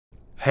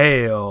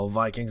Hail,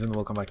 Vikings, and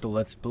welcome back to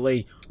Let's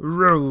Play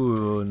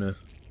Rune.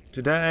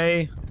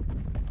 Today,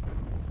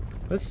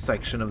 this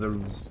section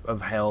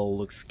of hell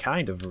looks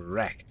kind of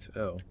wrecked.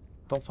 Oh,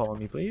 don't follow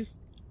me, please.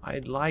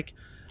 I'd like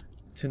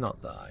to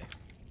not die.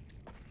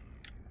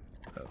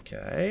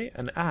 Okay,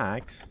 an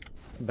axe,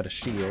 but a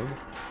shield.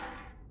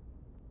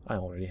 I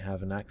already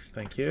have an axe,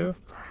 thank you.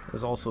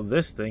 There's also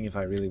this thing if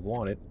I really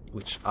want it,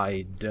 which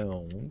I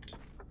don't.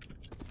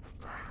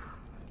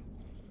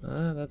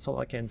 That's all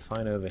I can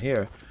find over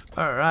here.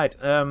 Alright,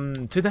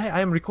 today I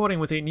am recording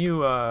with a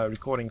new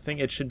recording thing.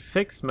 It should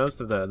fix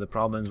most of the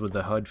problems with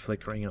the HUD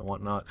flickering and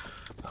whatnot.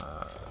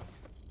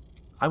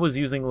 I was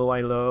using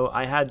low.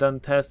 I had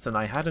done tests and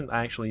I hadn't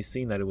actually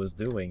seen that it was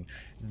doing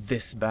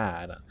this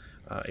bad.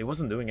 It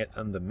wasn't doing it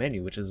on the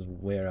menu, which is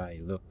where I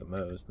looked the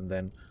most. And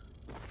then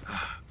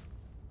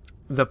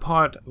the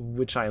part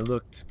which I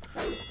looked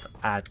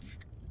at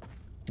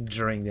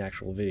during the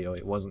actual video,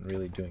 it wasn't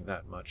really doing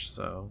that much,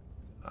 so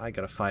I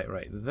got a fight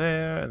right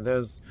there, and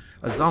there's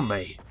a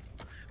zombie.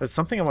 There's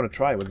something I want to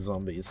try with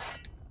zombies.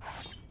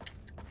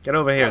 Get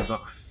over here,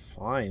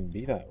 fine,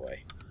 be that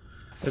way.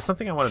 There's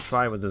something I want to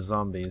try with the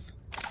zombies.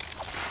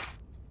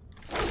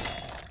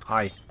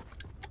 Hi.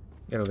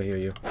 Get over here,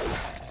 you.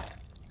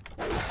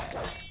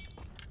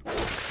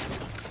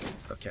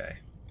 Okay.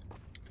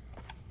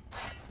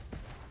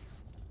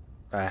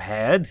 A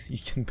head? You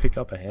can pick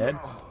up a head?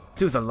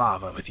 Do the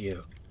lava with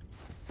you.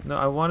 No,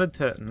 I wanted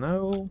to...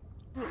 No...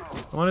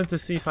 I wanted to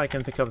see if I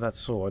can pick up that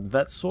sword.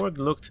 That sword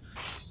looked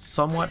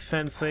somewhat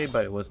fancy,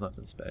 but it was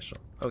nothing special.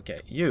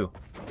 Okay, you.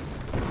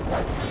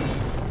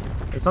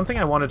 There's something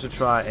I wanted to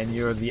try, and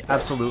you're the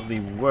absolutely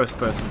worst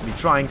person to be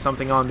trying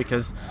something on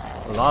because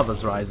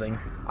lava's rising.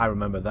 I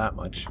remember that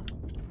much.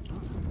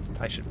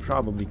 I should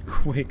probably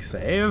quick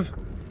save.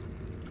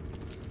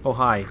 Oh,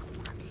 hi.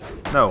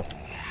 No.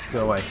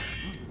 Go away.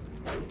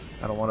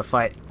 I don't want to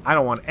fight. I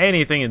don't want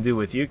anything to do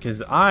with you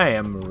because I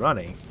am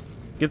running.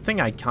 Good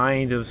thing I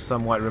kind of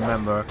somewhat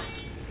remember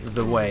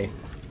the way.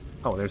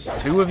 Oh, there's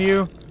two of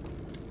you?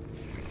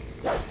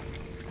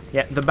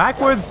 Yeah, the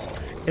backwards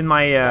in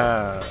my,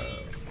 I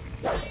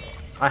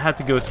had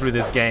to go through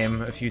this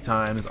game a few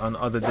times on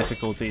other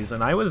difficulties,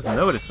 and I was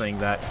noticing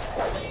that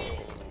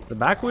the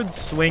backwards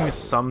swings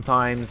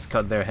sometimes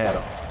cut their head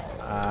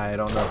off. I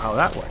don't know how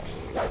that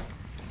works.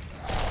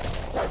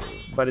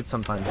 But it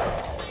sometimes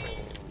does.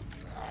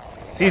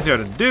 It's easier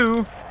to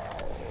do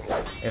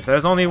if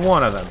there's only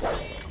one of them.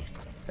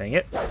 Dang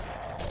it.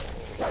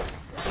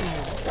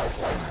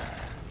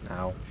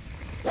 Ow.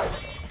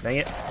 Dang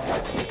it.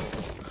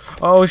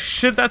 Oh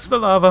shit, that's the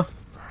lava.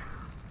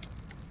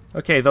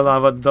 Okay, the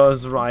lava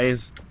does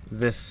rise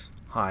this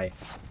high.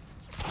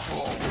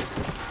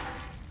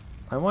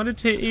 I wanted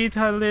to eat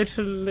a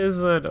little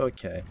lizard.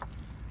 Okay.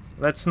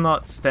 Let's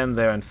not stand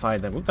there and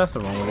fight them. Oop, that's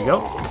the wrong way to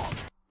go.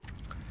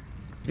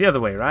 The other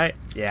way, right?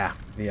 Yeah,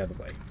 the other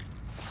way.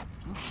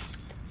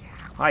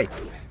 Hi.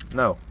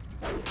 No.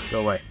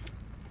 Go away.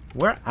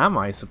 Where am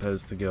I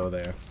supposed to go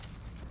there?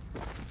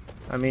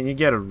 I mean, you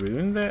get a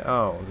rune there?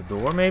 Oh, the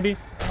door maybe?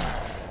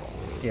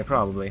 Yeah,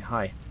 probably.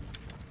 Hi.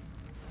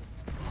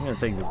 I'm gonna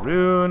take the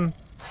rune.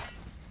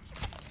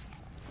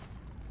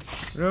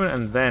 Rune,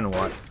 and then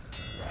what?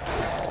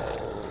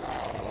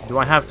 Do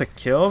I have to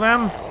kill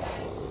them?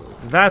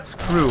 That's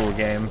cruel,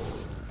 game.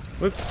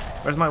 Whoops,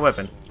 where's my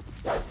weapon?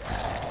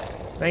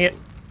 Dang it.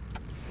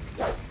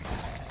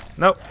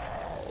 Nope.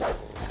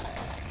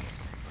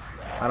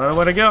 I don't know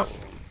where to go.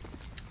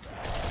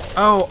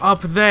 Oh,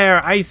 up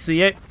there! I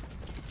see it!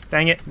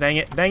 Dang it, dang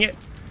it, dang it!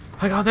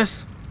 I got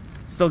this!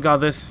 Still got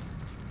this.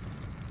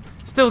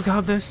 Still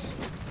got this!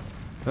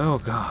 Oh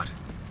god.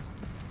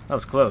 That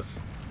was close.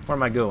 Where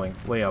am I going?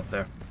 Way up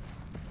there.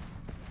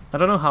 I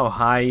don't know how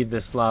high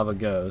this lava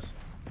goes.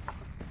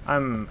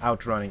 I'm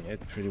outrunning it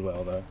pretty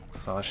well though,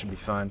 so I should be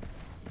fine.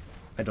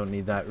 I don't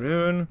need that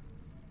rune.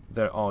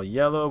 They're all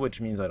yellow,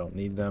 which means I don't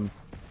need them.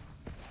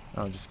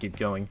 I'll just keep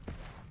going.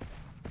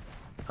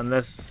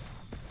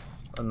 Unless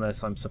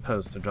I'm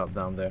supposed to drop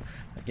down there.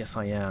 I guess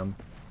I am.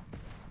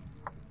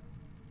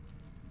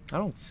 I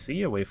don't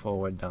see a way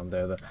forward down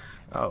there though.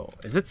 Oh,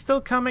 is it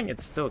still coming?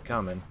 It's still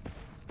coming.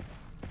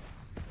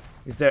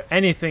 Is there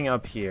anything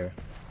up here?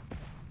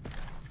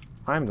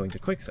 I'm going to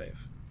quick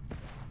save.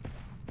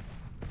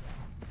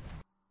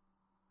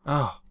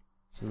 Oh,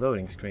 it's a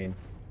loading screen.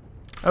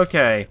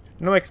 Okay,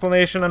 no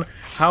explanation on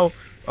how...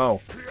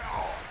 Oh.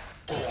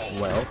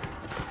 Well.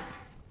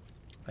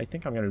 I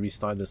think I'm gonna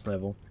restart this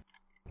level.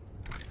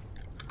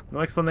 No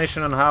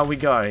explanation on how we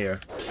got here.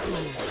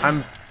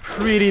 I'm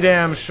pretty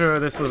damn sure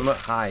this was not...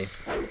 Hi.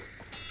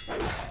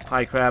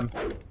 Hi, crab.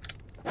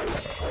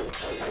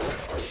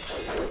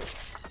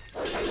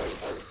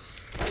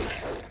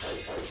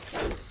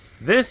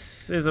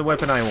 This is a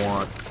weapon I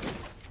want.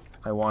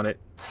 I want it.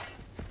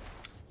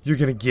 You're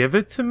gonna give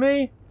it to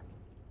me?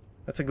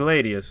 That's a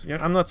Gladius.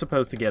 I'm not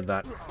supposed to get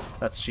that.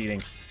 That's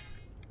cheating.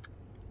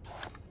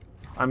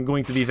 I'm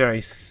going to be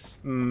very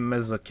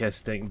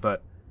masochistic,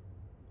 but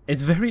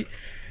it's very...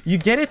 You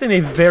get it in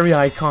a very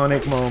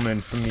iconic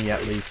moment, for me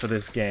at least, for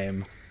this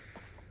game.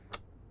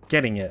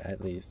 getting it,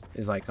 at least,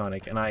 is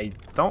iconic. And I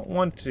don't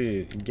want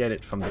to get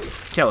it from the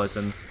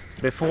skeleton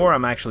before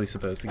I'm actually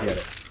supposed to get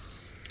it.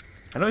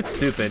 I know it's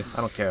stupid.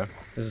 I don't care.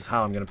 This is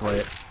how I'm gonna play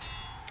it.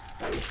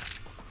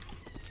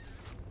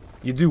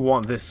 You do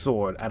want this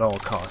sword at all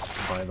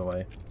costs, by the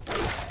way.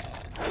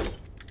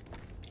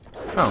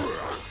 Oh.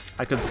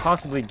 I could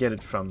possibly get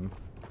it from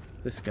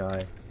this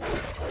guy.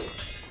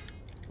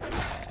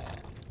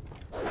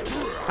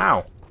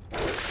 Ow!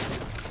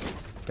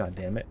 God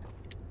damn it.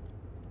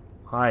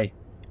 Hi.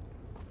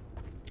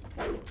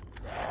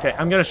 Okay,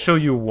 I'm gonna show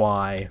you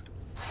why.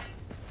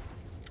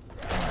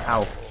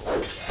 Ow.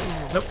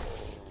 Nope.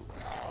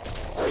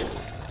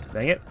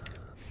 Dang it.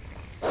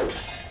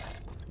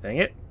 Dang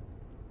it.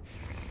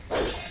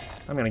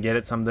 I'm gonna get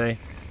it someday.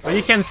 But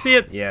you can see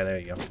it. Yeah, there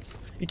you go.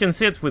 You can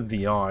see it with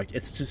the arc.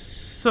 It's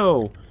just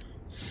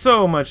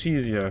so much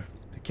easier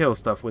to kill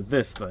stuff with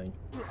this thing.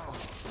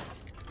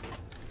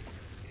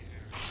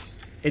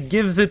 It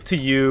gives it to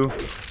you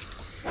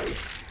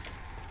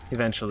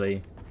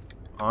eventually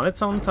on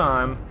its own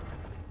time.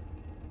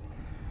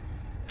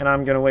 And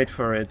I'm gonna wait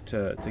for it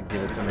to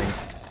give it to me.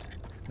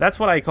 That's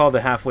what I call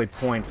the halfway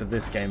point for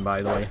this game,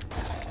 by the way.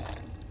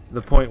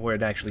 The point where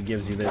it actually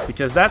gives you this,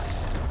 because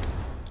that's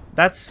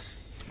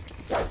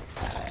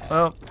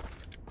well,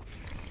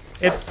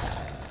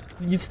 it's,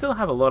 you still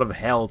have a lot of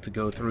hell to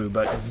go through,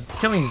 but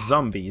killing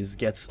zombies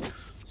gets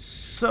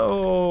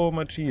so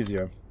much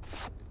easier.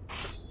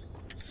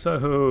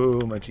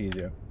 So much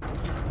easier.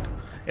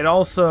 It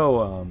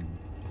also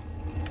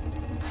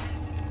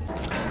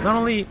not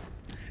only,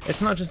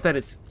 it's not just that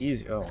it's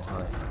easy. Oh,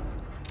 hi.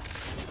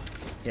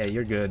 Yeah,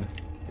 you're good.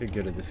 You're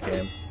good at this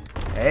game.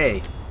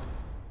 Hey.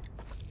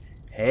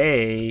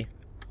 Hey.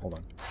 Hold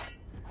on.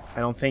 I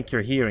don't think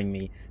you're hearing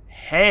me.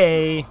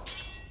 Hey.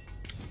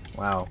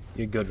 Wow,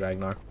 you're good,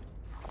 Ragnar.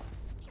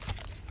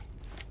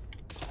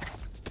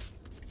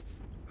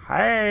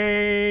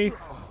 Hey.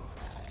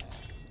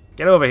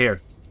 Get over here.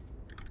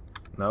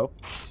 No.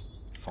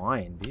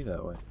 Fine, be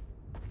that way.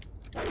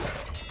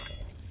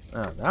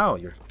 Oh, now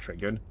you're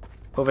triggered.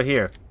 Over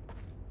here.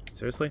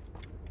 Seriously?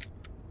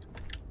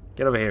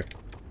 Get over here.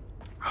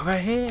 Over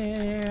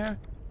here.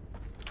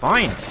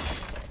 Fine.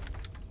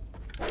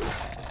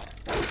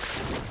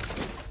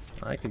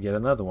 I could get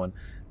another one.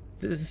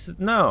 This,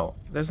 no,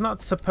 there's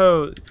not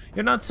supposed.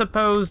 You're not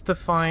supposed to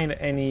find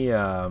any.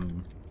 You're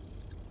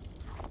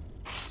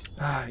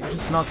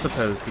just not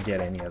supposed to get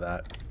any of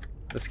that.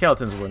 The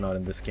skeletons were not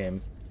in this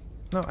game.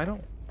 No, I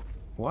don't.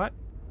 What?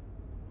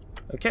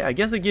 Okay, I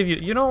guess they give you.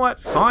 You know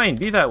what? Fine,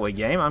 be that way,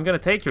 game. I'm gonna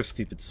take your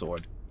stupid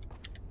sword.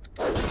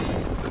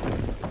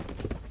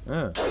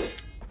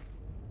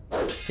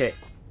 Okay,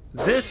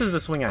 this is the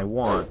swing I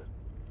want.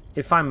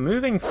 If I'm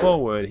moving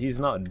forward, he's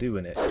not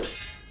doing it.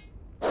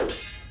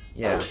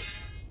 Yeah.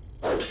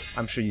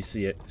 I'm sure you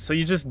see it. So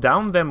you just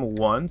down them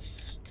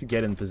once to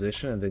get in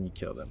position, and then you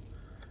kill them.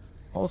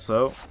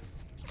 Also,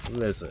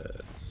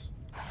 lizards.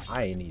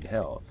 I need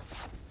health.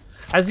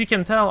 As you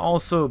can tell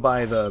also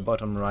by the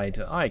bottom right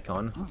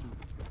icon,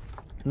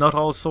 not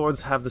all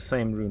swords have the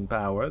same rune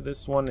power.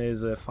 This one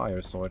is a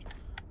fire sword,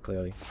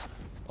 clearly.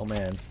 Oh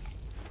man.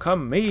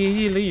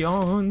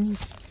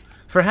 Chameleons!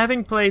 For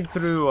having played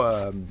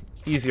through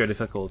easier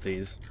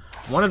difficulties,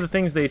 one of the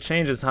things they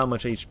change is how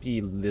much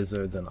HP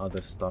lizards and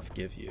other stuff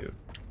give you.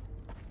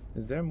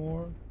 Is there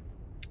more?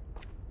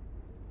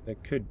 There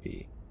could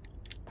be.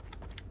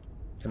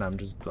 And I'm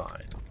just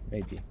blind.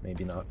 Maybe,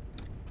 maybe not.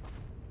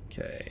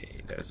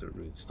 Okay, there's a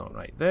runestone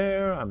right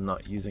there. I'm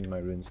not using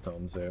my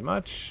runestones very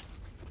much.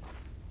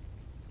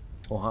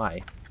 Oh,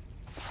 hi.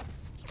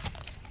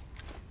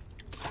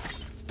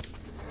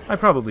 I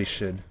probably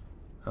should.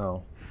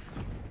 Oh.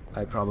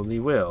 I probably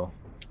will.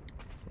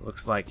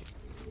 Looks like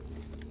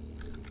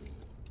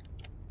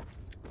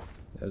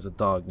there's a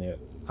dog near.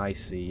 I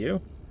see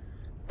you.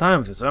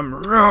 Time for some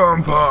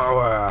rune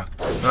power!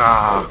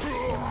 Ah!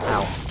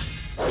 Ow.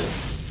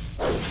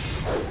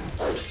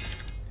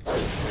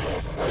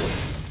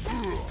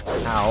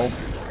 Ow.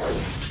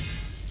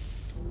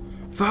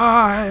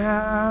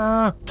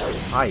 Fire!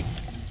 Hi.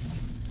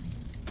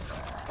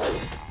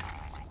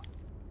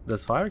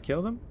 Does fire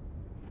kill them?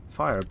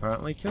 Fire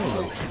apparently kills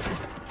them.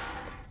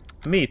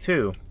 Me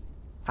too.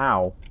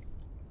 Ow.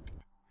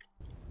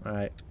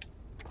 Alright.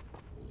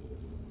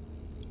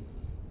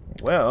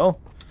 Well,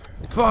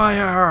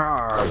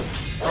 fire!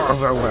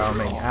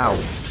 Overwhelming. Ow.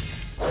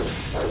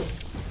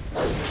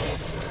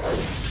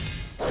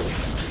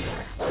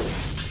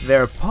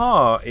 Their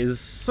paw is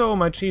so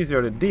much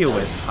easier to deal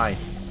with. Hi.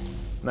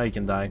 Now you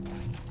can die.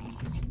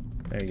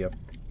 There you go.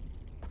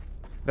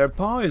 Their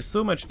paw is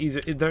so much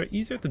easier. They're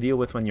easier to deal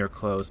with when you're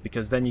close,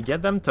 because then you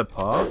get them to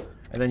paw,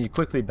 and then you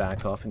quickly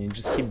back off, and you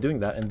just keep doing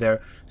that, and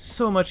they're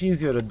so much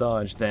easier to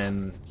dodge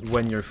than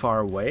when you're far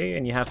away,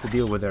 and you have to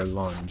deal with their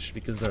lunge,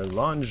 because their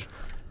lunge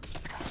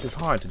is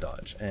hard to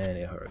dodge, and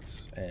it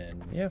hurts,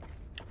 and yeah.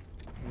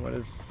 What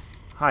is...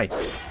 Hi.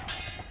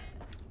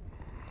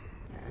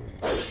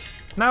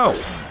 No!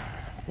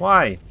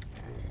 Why?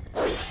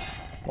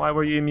 Why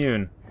were you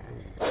immune?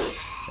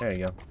 There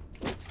you go.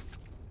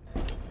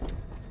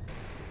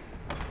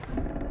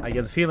 I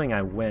get the feeling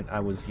I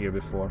was here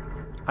before.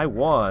 I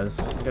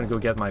was. I'm gonna go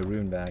get my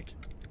rune back.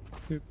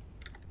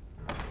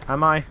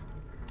 Am I?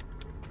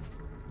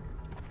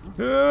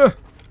 I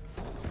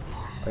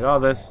got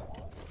this.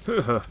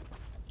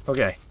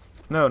 Okay.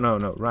 No, no,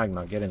 no.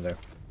 Ragnar, get in there.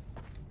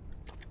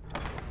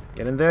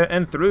 Get in there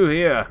and through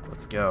here.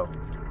 Let's go.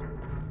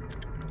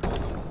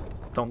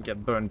 Don't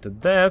get burned to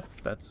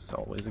death. That's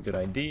always a good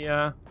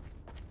idea.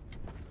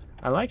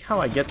 I like how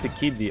I get to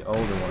keep the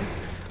older ones.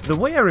 The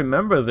way I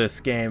remember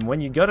this game,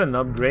 when you got an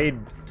upgrade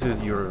to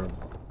your...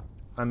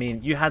 I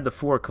mean, you had the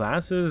 4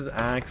 classes,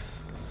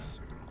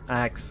 axe,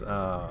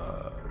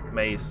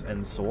 mace,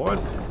 and sword.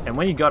 And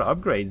when you got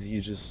upgrades,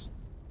 you just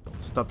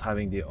stopped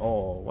having the...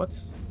 Oh,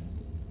 what's...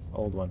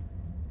 Old one.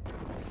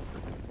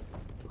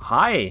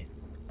 Hi!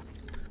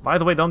 By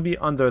the way, don't be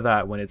under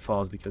that when it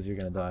falls because you're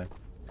gonna die.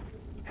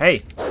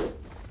 Hey!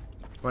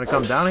 Wanna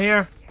come down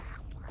here?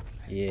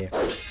 Yeah.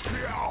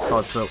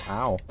 Thought so.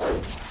 Ow.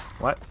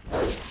 What?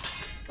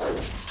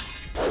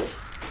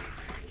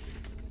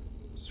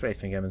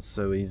 Strafing him is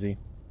so easy.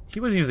 He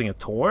was using a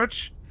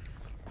torch?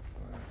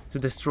 To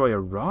destroy a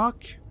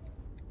rock?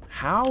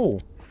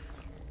 How?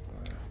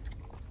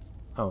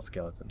 Oh,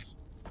 skeletons.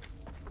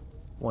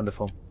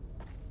 Wonderful.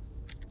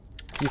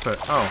 You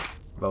first. Oh,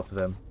 both of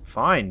them.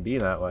 Fine, be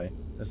that way.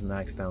 There's an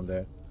axe down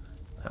there.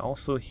 I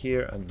also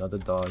hear another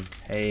dog.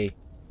 Hey.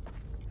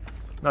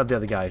 Not the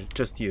other guy,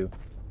 just you.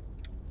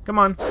 Come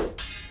on.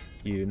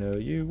 You know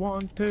you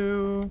want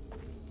to.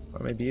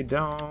 Or maybe you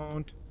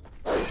don't.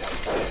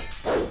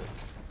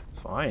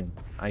 Fine.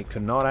 I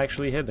could not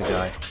actually hit the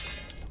guy.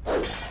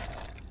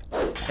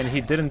 And he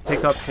didn't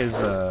pick up his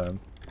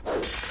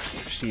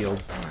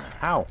shield.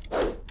 How?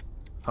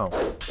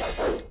 Oh.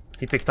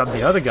 He picked up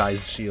the other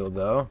guy's shield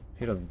though.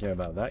 He doesn't care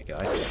about that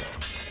guy.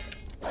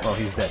 Well,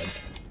 he's dead.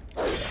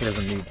 He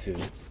doesn't need to.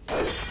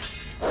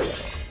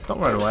 Don't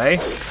run away.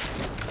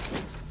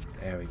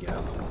 There we go.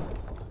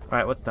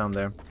 Alright, what's down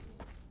there?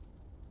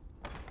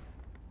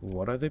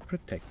 What are they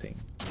protecting?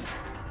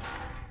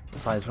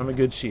 Aside from a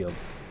good shield.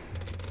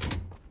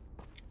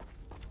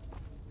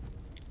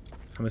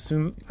 I'm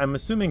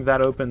assuming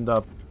that opened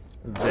up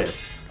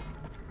this.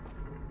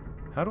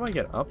 How do I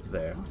get up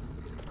there?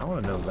 I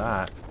want to know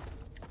that.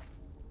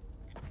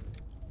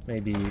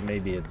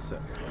 Maybe it's...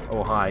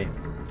 oh, hi.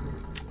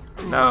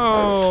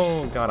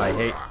 No! God, I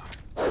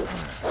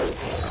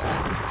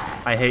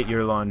hate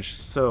your lunge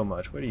so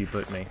much. Where do you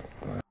put me?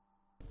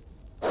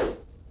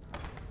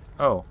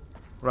 Oh,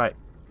 right.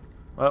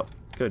 Well,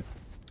 good.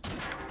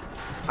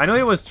 I know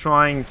he was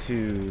trying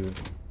to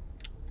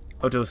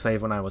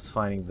autosave when I was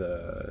fighting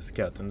the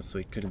skeletons, so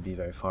he couldn't be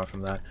very far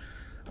from that.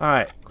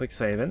 Alright, quick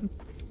saving.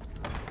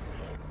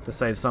 To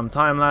save some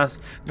time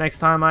next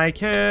time I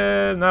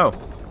can... No.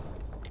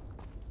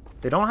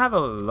 They don't have a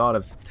lot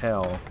of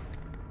tail.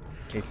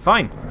 Okay,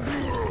 fine.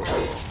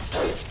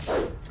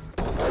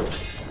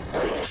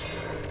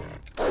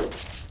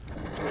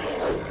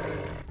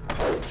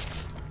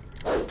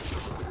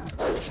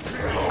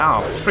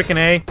 Ow, frickin'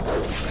 A.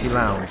 He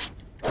lounged.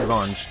 He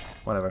lunged.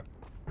 Whatever.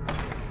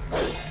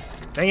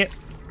 Dang it.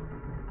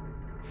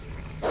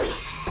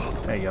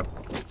 There you go.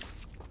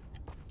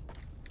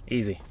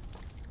 Easy.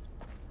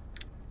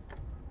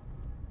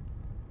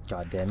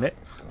 God damn it.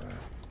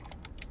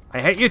 I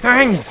hate you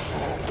things!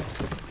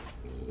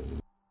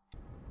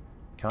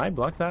 Can I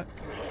block that?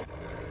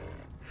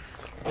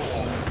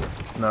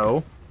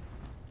 No.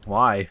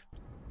 Why?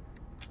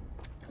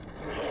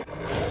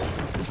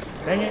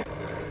 Dang it.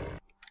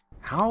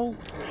 How?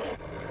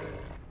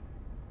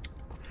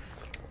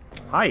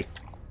 Hi.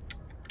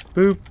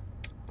 Boop.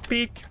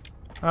 Beak.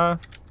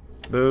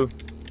 Boo.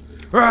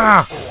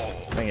 Rah!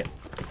 Dang it.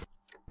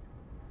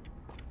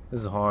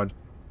 This is hard.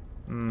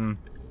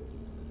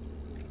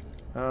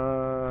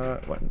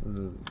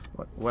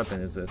 What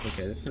weapon is this?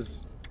 Okay, this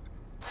is...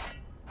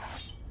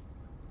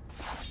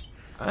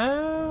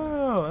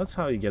 Oh, that's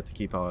how you get to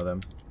keep all of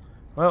them.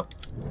 Well,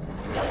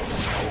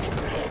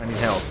 I need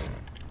health.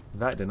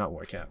 That did not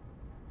work out.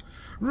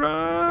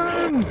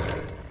 Run!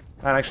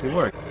 That actually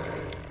worked.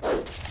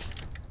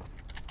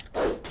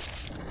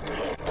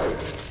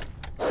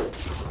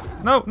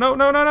 No, no,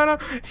 no, no, no, no!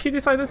 He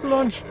decided to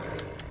launch!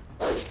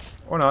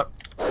 Or not.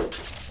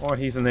 Or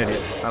he's an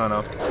idiot. I don't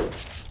know.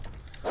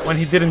 When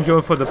he didn't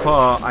go for the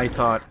paw, I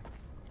thought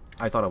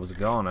I was a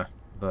goner,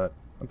 but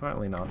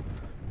apparently not.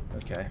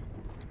 Okay.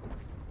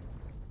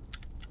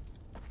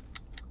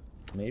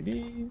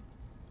 Maybe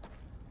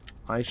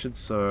I should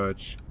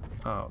search.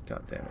 Oh,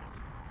 god damn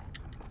it.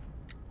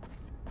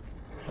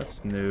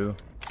 That's new.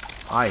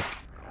 Hi.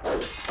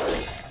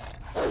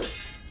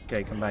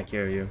 Okay, come back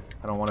here, you.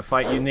 I don't want to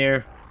fight you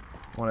near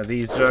one of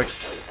these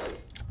jerks.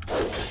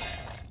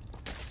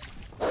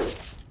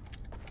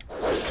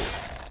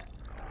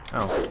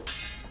 Oh.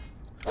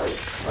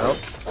 Well,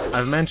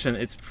 I've mentioned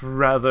it's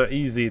rather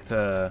easy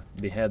to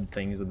behead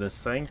things with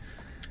this thing.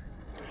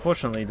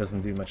 Fortunately, it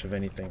doesn't do much of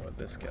anything with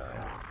this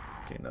guy.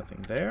 Okay,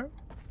 nothing there.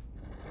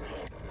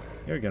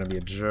 You're gonna be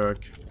a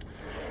jerk.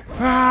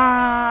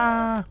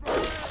 Ah!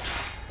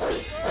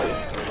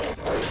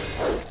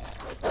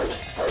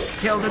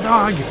 Kill the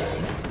dog!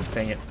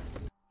 Dang it.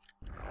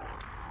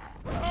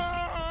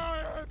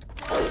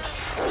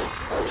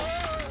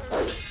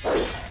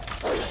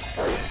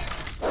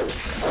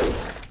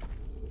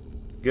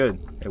 Good.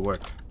 It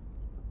worked.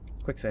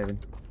 Quick saving.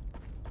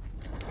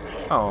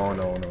 Oh,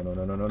 no, no, no,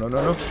 no, no, no, no,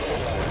 no, no.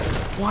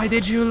 Why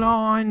did you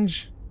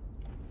launch?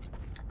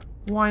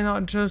 Why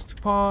not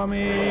just paw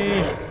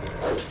me?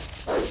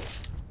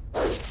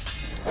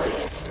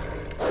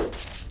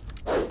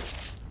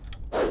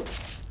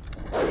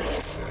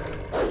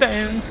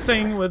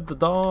 Dancing with the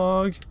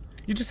dog.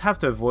 You just have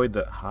to avoid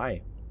the...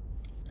 Hi.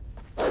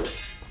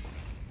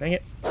 Dang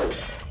it.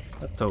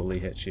 That totally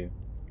hits you.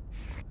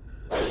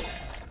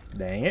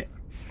 Dang it.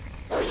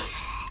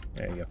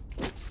 There you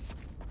go.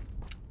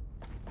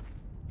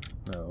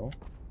 No.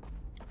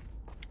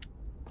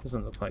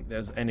 Doesn't look like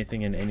there's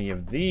anything in any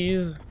of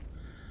these.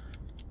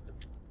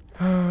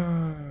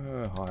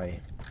 Hi.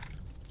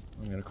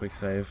 I'm gonna quick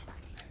save.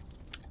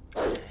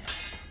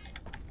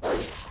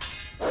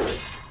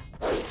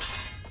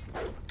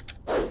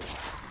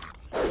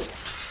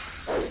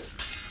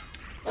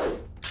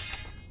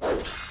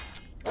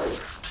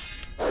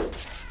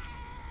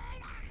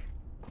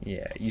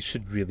 Yeah, you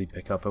should really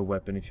pick up a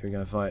weapon if you're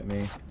gonna fight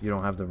me. You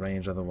don't have the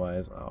range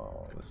otherwise.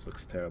 Oh, this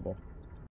looks terrible.